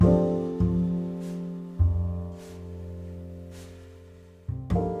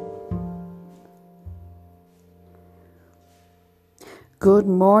Good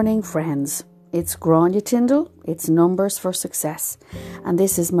morning, friends. It's Grania Tyndall, it's Numbers for Success, and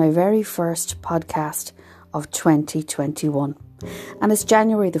this is my very first podcast of 2021. And it's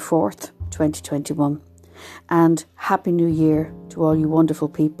January the 4th, 2021. And Happy New Year to all you wonderful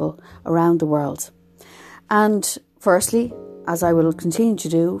people around the world. And firstly, as I will continue to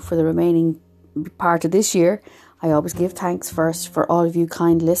do for the remaining part of this year, I always give thanks first for all of you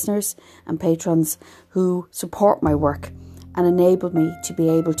kind listeners and patrons who support my work and enable me to be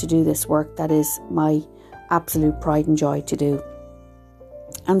able to do this work that is my absolute pride and joy to do.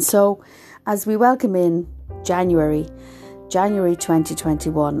 And so, as we welcome in January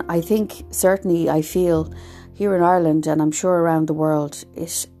 2021, I think certainly I feel here in Ireland, and I'm sure around the world,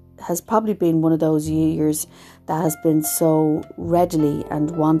 it has probably been one of those years that has been so readily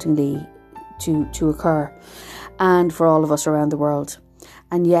and wantingly to occur, and for all of us around the world.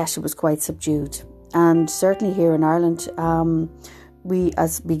 And yet it was quite subdued. And certainly here in Ireland, we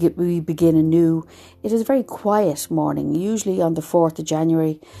begin anew. It is a very quiet morning. Usually on the 4th of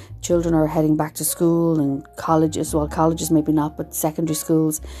January, children are heading back to school, and colleges maybe not, but secondary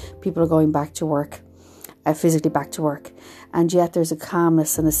schools, people are going back to work, physically back to work. And yet there's a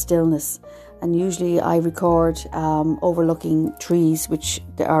calmness and a stillness. And usually I record overlooking trees, which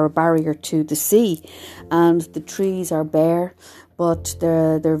are a barrier to the sea. And the trees are bare, but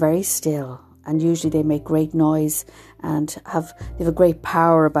they're very still. And usually they make great noise and they have a great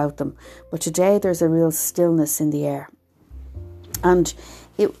power about them. But today there's a real stillness in the air. And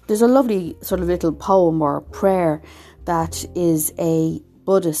there's a lovely sort of little poem or prayer that is a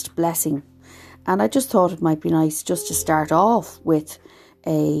Buddhist blessing. And I just thought it might be nice just to start off with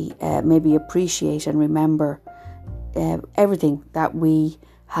maybe appreciate and remember everything that we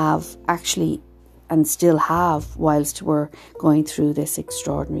have actually and still have whilst we're going through this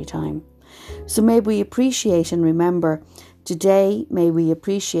extraordinary time. So may we appreciate and remember today, may we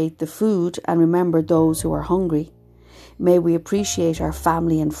appreciate the food and remember those who are hungry. May we appreciate our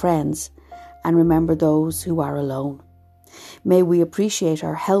family and friends and remember those who are alone. May we appreciate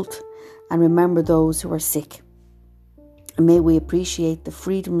our health and remember those who are sick. And may we appreciate the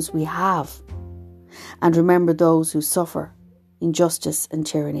freedoms we have and remember those who suffer injustice and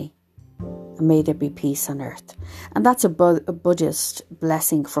tyranny. And may there be peace on earth. And that's a Buddhist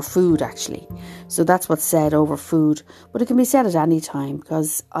blessing for food, actually. So that's what's said over food. But it can be said at any time,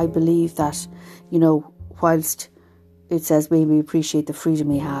 because I believe that, whilst it says may we appreciate the freedom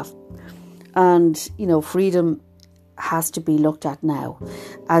we have. And, freedom has to be looked at now.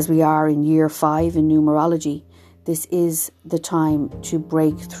 As we are in year 5 in numerology, this is the time to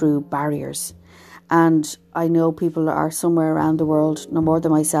break through barriers. And I know people are somewhere around the world, no more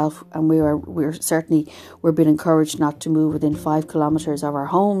than myself, and we're being encouraged not to move within 5 kilometres of our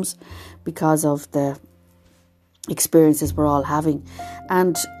homes because of the experiences we're all having.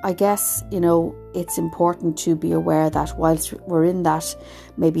 And I guess, it's important to be aware that whilst we're in that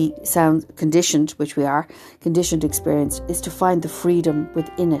maybe sound conditioned, which we are, conditioned experience, is to find the freedom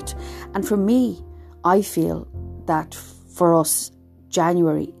within it. And for me, I feel that for us,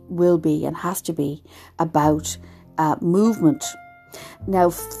 January will be and has to be about movement. Now,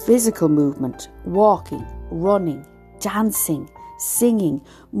 physical movement, walking, running, dancing, singing,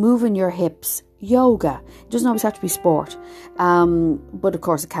 moving your hips, yoga. It doesn't always have to be sport, but of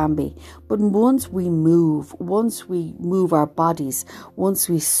course it can be. But once we move our bodies, once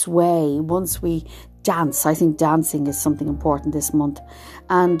we sway, once we dance, I think dancing is something important this month.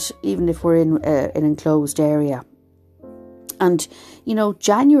 And even if we're in an enclosed area. And,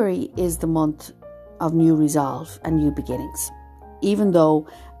 January is the month of new resolve and new beginnings. Even though,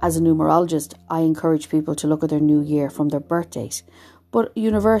 as a numerologist, I encourage people to look at their new year from their birth date. But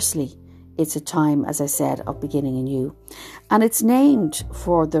universally, it's a time, as I said, of beginning anew. And it's named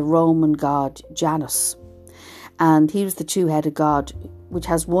for the Roman god Janus. And he was the two-headed god, which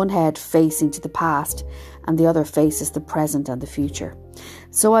has one head facing to the past and the other faces the present and the future.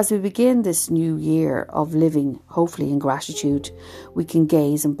 So as we begin this new year of living, hopefully in gratitude, we can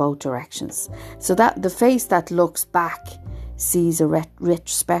gaze in both directions. So that the face that looks back sees a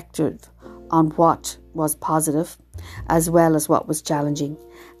retrospective on what was positive as well as what was challenging.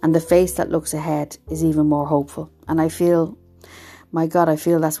 And the face that looks ahead is even more hopeful. And I feel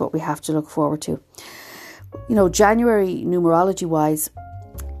that's what we have to look forward to. January, numerology-wise,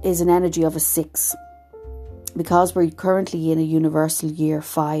 is an energy of a 6. Because we're currently in a universal year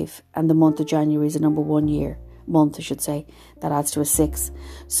 5, and the month of January is a number 1 month, I should say, that adds to a 6.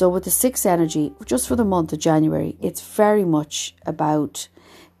 So with the 6 energy, just for the month of January, it's very much about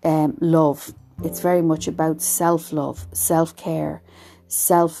love. It's very much about self-love, self-care,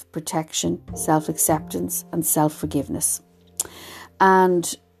 self-protection, self-acceptance and self-forgiveness.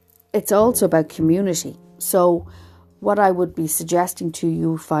 And it's also about community. So what I would be suggesting to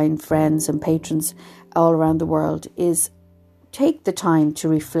you, fine friends and patrons all around the world, is take the time to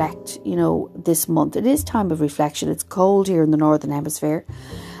reflect, this month. It is time of reflection. It's cold here in the Northern Hemisphere.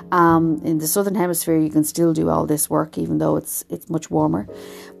 In the Southern Hemisphere, you can still do all this work, even though it's much warmer.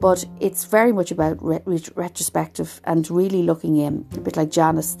 But it's very much about retrospective and really looking in, a bit like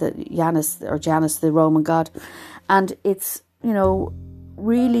Janus, the Roman god. And it's,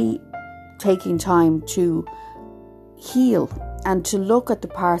 really taking time to heal and to look at the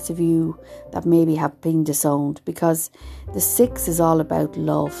parts of you that maybe have been disowned, because the 6 is all about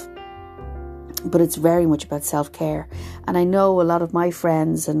love, but it's very much about self-care. And I know a lot of my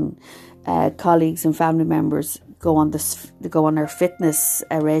friends and colleagues and family members go on their fitness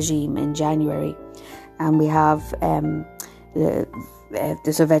regime in January, and we have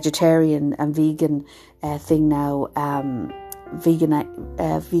there's a vegetarian and vegan thing now,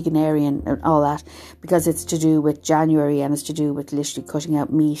 veganarian and all that, because it's to do with January, and it's to do with literally cutting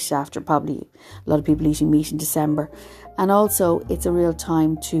out meat after probably a lot of people eating meat in December. And also it's a real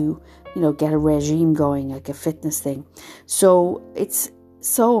time to get a regime going, like a fitness thing. So it's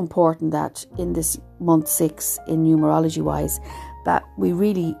so important that in this month 6, in numerology wise, that we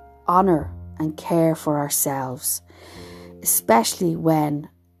really honour and care for ourselves, especially when,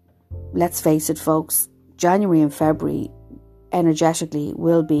 let's face it folks, January and February energetically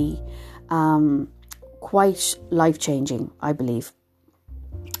will be quite life-changing, I believe.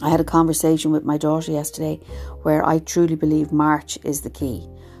 I had a conversation with my daughter yesterday where I truly believe March is the key.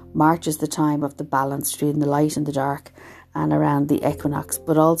 March is the time of the balance between the light and the dark, and around the equinox,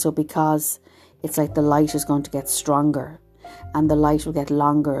 but also because it's like the light is going to get stronger and the light will get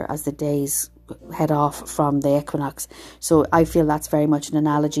longer as the days head off from the equinox. So I feel that's very much an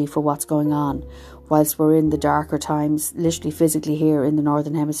analogy for what's going on whilst we're in the darker times, literally physically here in the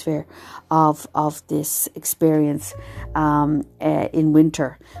Northern Hemisphere, of this experience in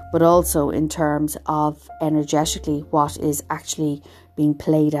winter, but also in terms of energetically what is actually being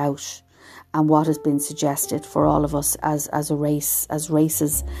played out and what has been suggested for all of us as a race, as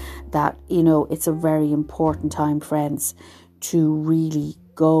races, that it's a very important time, friends, to really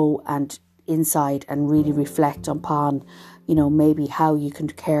go and inside and really reflect upon maybe how you can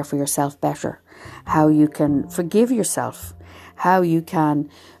care for yourself better, how you can forgive yourself, how you can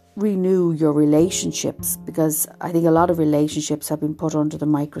renew your relationships, because I think a lot of relationships have been put under the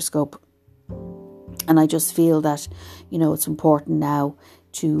microscope, and I just feel that it's important now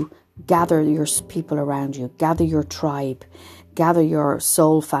to gather your people around you, gather your tribe, gather your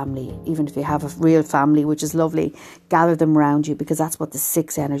soul family. Even if you have a real family, which is lovely, gather them around you, because that's what the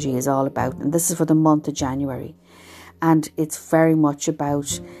 6 energy is all about. And this is for the month of January. And it's very much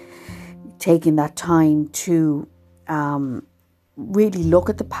about taking that time to really look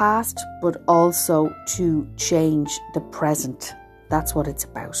at the past, but also to change the present. That's what it's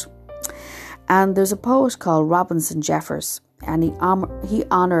about. And there's a poet called Robinson Jeffers, and he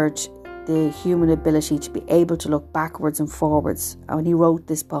honoured the human ability to be able to look backwards and forwards. And he wrote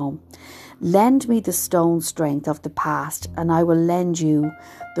this poem: "Lend me the stone strength of the past, and I will lend you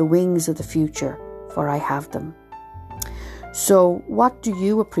the wings of the future, for I have them." So what do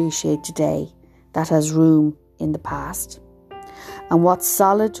you appreciate today that has room in the past? And what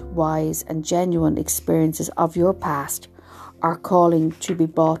solid, wise and genuine experiences of your past are calling to be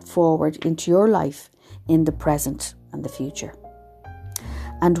brought forward into your life in the present and the future?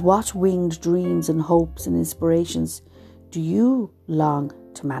 And what winged dreams and hopes and inspirations do you long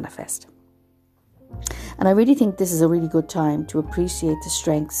to manifest? And I really think this is a really good time to appreciate the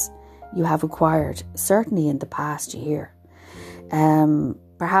strengths you have acquired, certainly in the past year.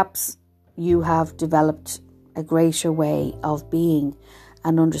 Perhaps you have developed a greater way of being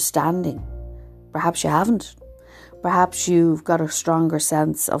and understanding. Perhaps you haven't. Perhaps you've got a stronger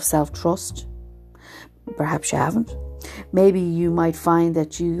sense of self-trust. Perhaps you haven't. Maybe you might find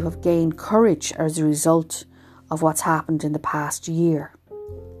that you have gained courage as a result of what's happened in the past year.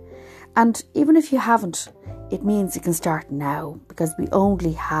 And even if you haven't, it means you can start now, because we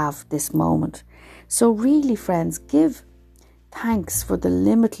only have this moment. So really, friends, give thanks for the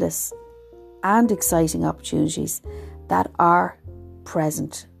limitless and exciting opportunities that are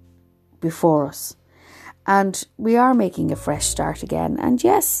present before us. And we are making a fresh start again. And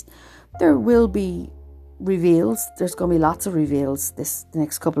yes, there will be reveals. There's going to be lots of reveals the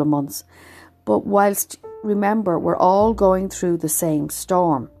next couple of months. But whilst, remember, we're all going through the same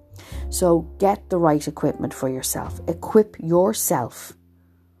storm. So get the right equipment for yourself. Equip yourself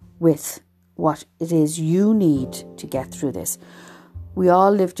with what it is you need to get through this. We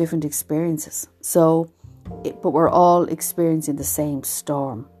all live different experiences. So but we're all experiencing the same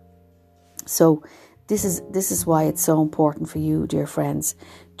storm. So this is why it's so important for you, dear friends,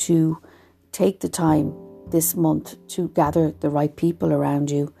 to take the time this month to gather the right people around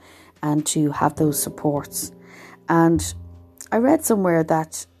you and to have those supports. And I read somewhere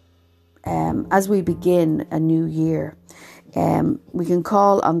that as we begin a new year, we can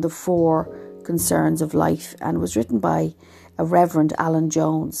call on the 4 concerns of life. And it was written by a Reverend Alan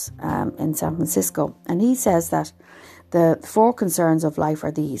Jones in San Francisco. And he says that the 4 concerns of life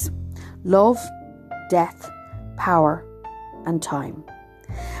are these: love, death, power, and time.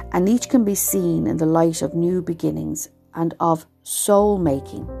 And each can be seen in the light of new beginnings and of soul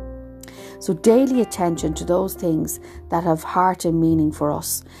making. So daily attention to those things that have heart and meaning for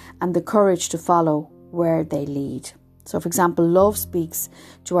us, and the courage to follow where they lead. So for example, love speaks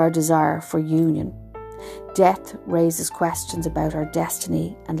to our desire for union. Death raises questions about our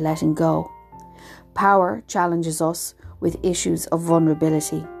destiny and letting go. Power challenges us with issues of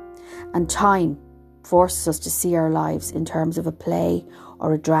vulnerability. And time forces us to see our lives in terms of a play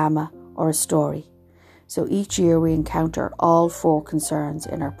or a drama or a story. So each year we encounter all 4 concerns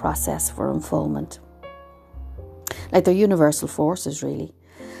in our process for unfoldment. Like they're universal forces, really.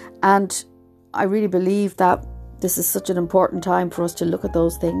 And I really believe that this is such an important time for us to look at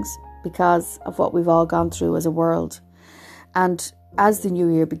those things because of what we've all gone through as a world. And as the new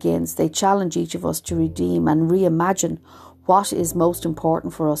year begins, they challenge each of us to redeem and reimagine what is most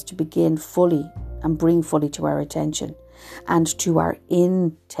important for us to begin fully and bring fully to our attention and to our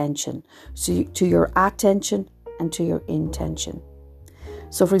intention. So to your attention and to your intention.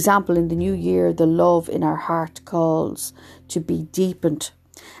 So for example, in the new year, the love in our heart calls to be deepened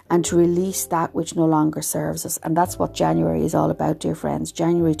and to release that which no longer serves us. And that's what January is all about, dear friends.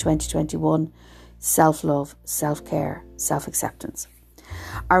 January 2021, self-love, self-care, self-acceptance.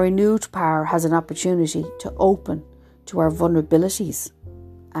 Our renewed power has an opportunity to open to our vulnerabilities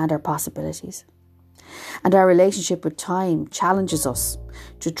and our possibilities. And our relationship with time challenges us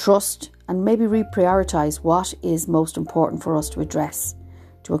to trust and maybe reprioritize what is most important for us to address,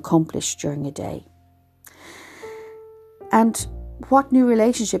 to accomplish during a day. And what new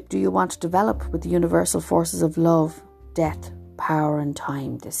relationship do you want to develop with the universal forces of love, death, power and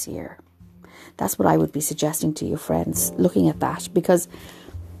time this year? That's what I would be suggesting to you, friends, looking at that, because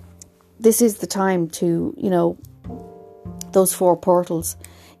this is the time to, those 4 portals.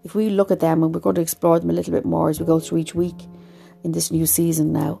 If we look at them, and we're going to explore them a little bit more as we go through each week in this new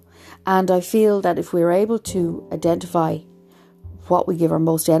season now. And I feel that if we're able to identify what we give our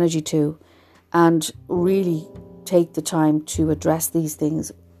most energy to and really take the time to address these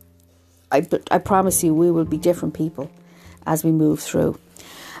things, I promise you we will be different people as we move through.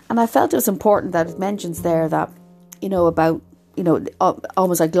 And I felt it was important that it mentions there that, about,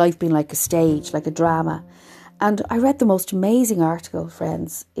 almost like life being like a stage, like a drama. And I read the most amazing article,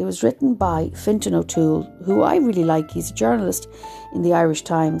 friends. It was written by Fintan O'Toole, who I really like. He's a journalist in the Irish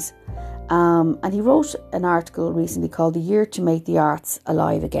Times. And he wrote an article recently called The Year to Make the Arts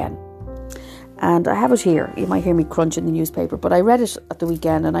Alive Again. And I have it here. You might hear me crunching the newspaper, but I read it at the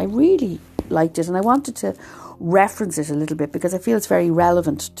weekend and I really liked it. And I wanted to reference it a little bit because I feel it's very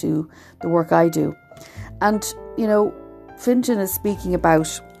relevant to the work I do. And, Fintan is speaking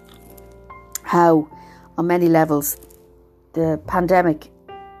about how, on many levels, the pandemic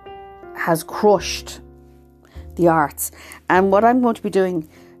has crushed the arts. And what I'm going to be doing,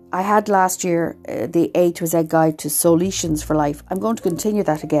 I had last year the A to Z guide to solutions for life. I'm going to continue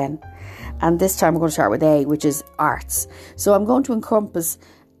that again. And this time we're going to start with A, which is arts. So I'm going to encompass,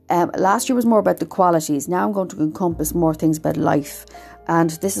 last year was more about the qualities. Now I'm going to encompass more things about life.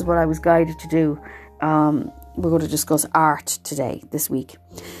 And this is what I was guided to do. We're going to discuss art today, this week.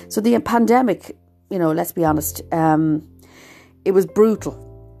 So the pandemic, let's be honest, it was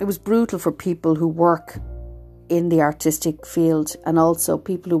brutal. It was brutal for people who work in the artistic field and also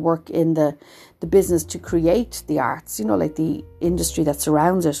people who work in the business to create the arts, like the industry that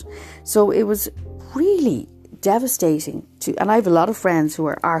surrounds it. So it was really devastating and I have a lot of friends who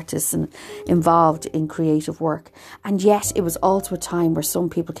are artists and involved in creative work. And yet it was also a time where some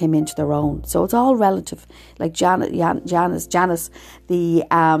people came into their own. So it's all relative. Like Janus, the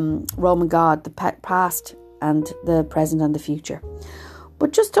Roman god, the past and the present and the future.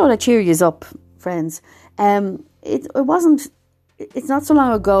 But just to cheer you up, friends, it's not so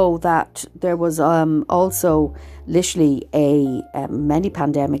long ago that there was also literally many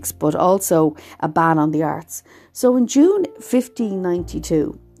pandemics, but also a ban on the arts. So in June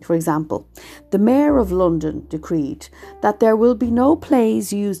 1592, for example, the Mayor of London decreed that there will be no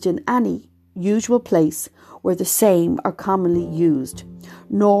plays used in any usual place where the same are commonly used,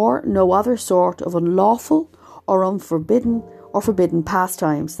 nor no other sort of unlawful or unforbidden or forbidden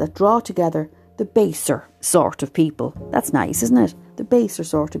pastimes that draw together the baser sort of people. That's nice, isn't it? The baser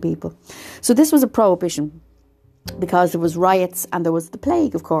sort of people. So this was a prohibition because there was riots and there was the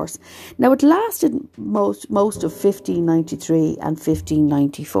plague, of course. Now it lasted most of 1593 and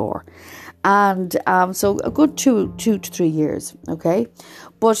 1594. And so a good two to 3 years, okay?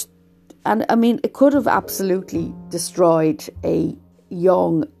 But, and I mean, it could have absolutely destroyed a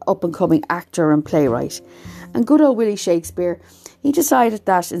young up-and-coming actor and playwright. And good old Willie Shakespeare, he decided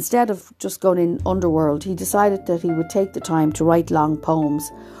that instead of just going in underworld, he decided that he would take the time to write long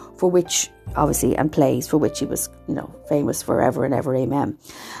poems for which, obviously, and plays for which he was, famous forever and ever, amen.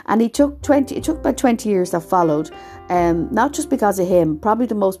 And it took about 20 years that followed, not just because of him, probably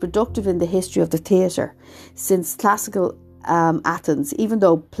the most productive in the history of the theatre since classical Athens, even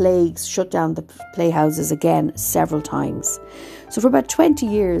though plagues shut down the playhouses again several times. So for about 20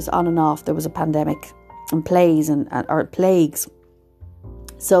 years on and off, there was a pandemic and plays or plagues.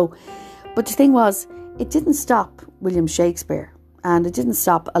 So, but the thing was, it didn't stop William Shakespeare. And it didn't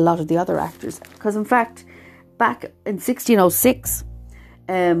stop a lot of the other actors. Because in fact, back in 1606,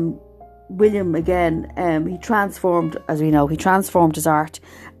 William again, he transformed, as we know, he transformed his art.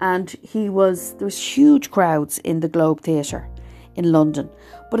 And there was huge crowds in the Globe Theatre in London.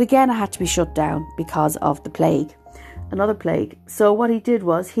 But again, it had to be shut down because of the plague, another plague. So what he did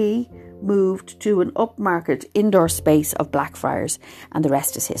was he moved to an upmarket indoor space of Blackfriars, and the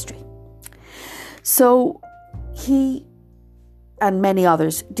rest is history. So he and many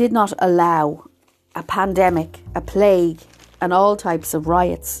others did not allow a pandemic, a plague, and all types of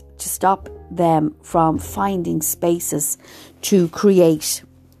riots to stop them from finding spaces to create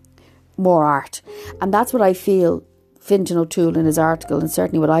more art. And that's what I feel Fintan O'Toole in his article, and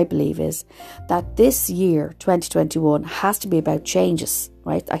certainly what I believe is that this year, 2021, has to be about changes,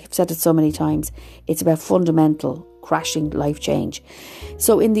 right? I've said it so many times. It's about fundamental crashing life change.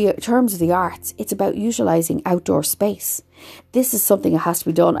 So in the terms of the arts, it's about utilising outdoor space. This is something that has to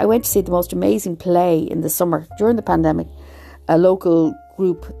be done. I went to see the most amazing play in the summer during the pandemic, a local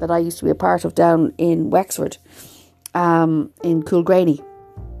group that I used to be a part of down in Wexford, in Coolgraney.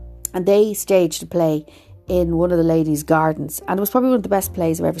 And they staged a play in one of the ladies' gardens, and it was probably one of the best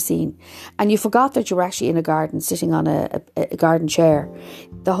plays I've ever seen. And you forgot that you were actually in a garden, sitting on a garden chair.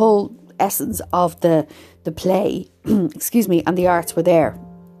 The whole essence of the play, excuse me, and the arts were there.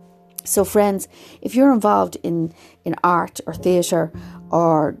 So friends, if you're involved in art or theatre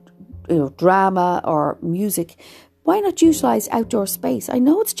or drama or music, why not utilise outdoor space? I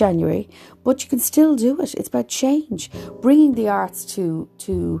know it's January, but you can still do it. It's about change, bringing the arts to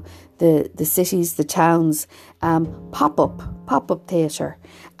the cities, the towns, pop-up theatre.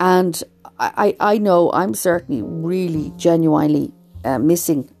 And I know I'm certainly really genuinely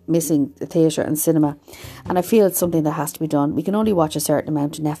missing the theatre and cinema, and I feel it's something that has to be done. We can only watch a certain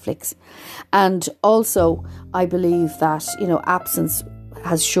amount of Netflix, and also I believe that absence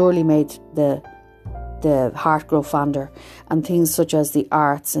has surely made the heart grow fonder, and things such as the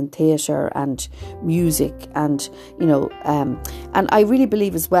arts and theatre and music and and I really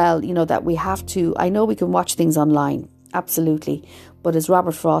believe as well that we have to. I know we can watch things online, absolutely, but as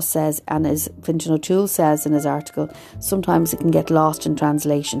Robert Frost says, and as Fintan O'Toole says in his article, sometimes it can get lost in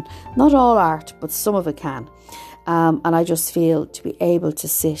translation. Not all art, but some of it can. And I just feel to be able to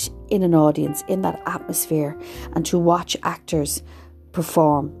sit in an audience, in that atmosphere, and to watch actors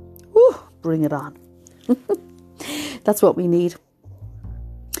perform, bring it on. That's what we need.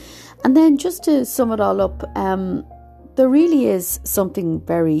 And then just to sum it all up, there really is something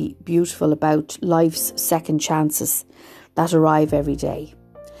very beautiful about life's second chances that arrive every day.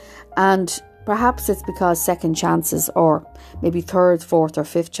 And perhaps it's because second chances, or maybe third, fourth or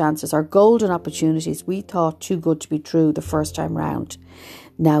fifth chances, are golden opportunities we thought too good to be true the first time round.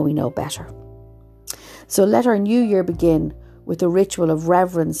 Now we know better. So let our new year begin with a ritual of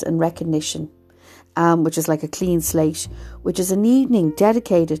reverence and recognition, which is like a clean slate, which is an evening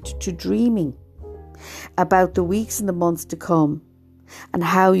dedicated to dreaming about the weeks and the months to come and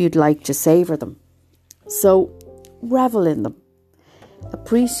how you'd like to savour them. So revel in them,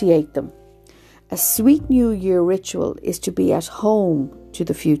 appreciate them. A sweet New Year ritual is to be at home to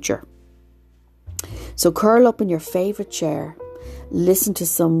the future. So curl up in your favourite chair, listen to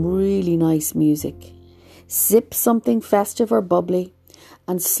some really nice music, sip something festive or bubbly,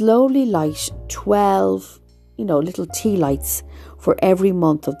 and slowly light 12, little tea lights for every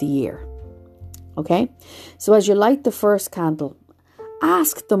month of the year. Okay? So as you light the first candle,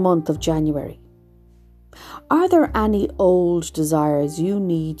 ask the month of January, are there any old desires you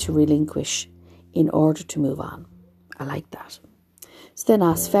need to relinquish in order to move on. I like that. So then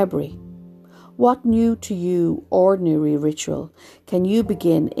ask February, what new to you ordinary ritual can you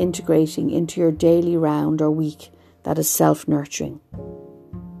begin integrating into your daily round or week that is self-nurturing?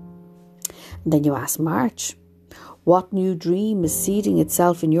 And then you ask March, what new dream is seeding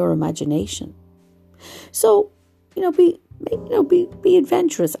itself in your imagination? So, be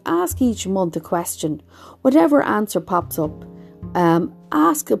adventurous. Ask each month a question. Whatever answer pops up,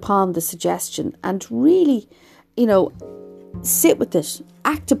 ask upon the suggestion and really, sit with it,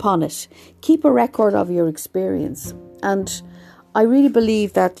 act upon it, keep a record of your experience. And I really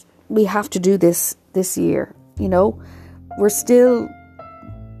believe that we have to do this year. We're still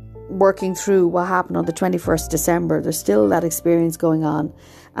working through what happened on the 21st December. There's still that experience going on,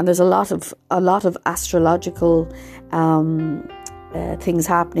 and there's a lot of astrological things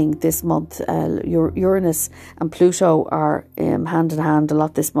happening this month. Uranus and Pluto are hand in hand a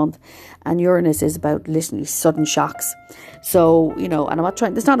lot this month, and Uranus is about literally sudden shocks. So and I'm not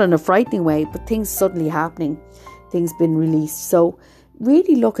trying. It's not in a frightening way, but things suddenly happening, things been released. So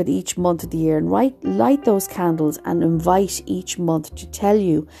really look at each month of the year and light those candles and invite each month to tell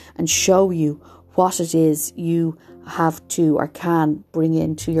you and show you what it is you have to or can bring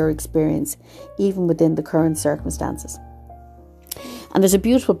into your experience, even within the current circumstances. And there's a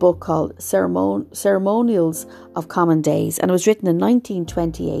beautiful book called Ceremonials of Common Days, and it was written in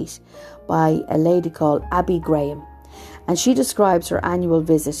 1928 by a lady called Abby Graham, and she describes her annual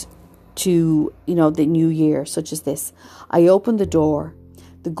visit to the new year such as this. I open the door,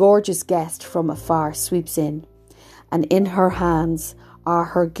 the gorgeous guest from afar sweeps in, and in her hands are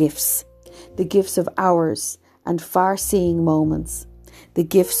her gifts, the gifts of hours and far-seeing moments, the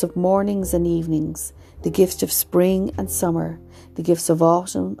gifts of mornings and evenings, the gifts of spring and summer, the gifts of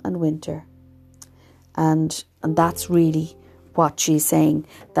autumn and winter. And that's really what she's saying,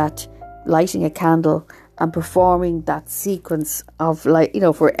 that lighting a candle and performing that sequence of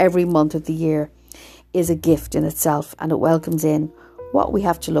for every month of the year is a gift in itself, and it welcomes in what we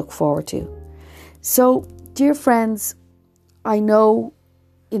have to look forward to. So, dear friends, I know,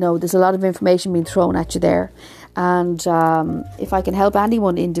 there's a lot of information being thrown at you there, and if I can help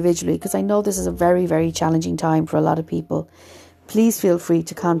anyone individually, because I know this is a very, very challenging time for a lot of people, please feel free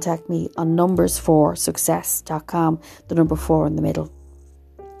to contact me on numbers4success.com, the number 4 in the middle.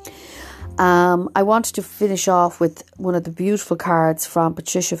 I wanted to finish off with one of the beautiful cards from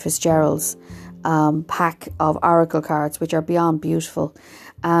Patricia Fitzgerald's pack of oracle cards, which are beyond beautiful.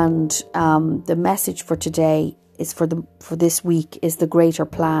 And the message for today is for this week is the greater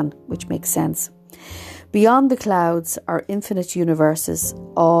plan, which makes sense. Beyond the clouds are infinite universes,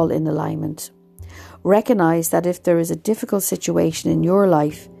 all in alignment. Recognize that if there is a difficult situation in your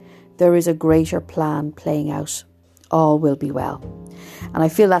life, there is a greater plan playing out. All will be well. And I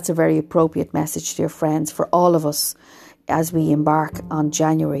feel that's a very appropriate message, dear friends, for all of us as we embark on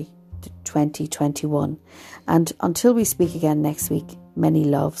January 2021. And until we speak again next week, many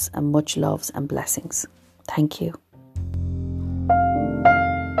loves and much loves and blessings. Thank you.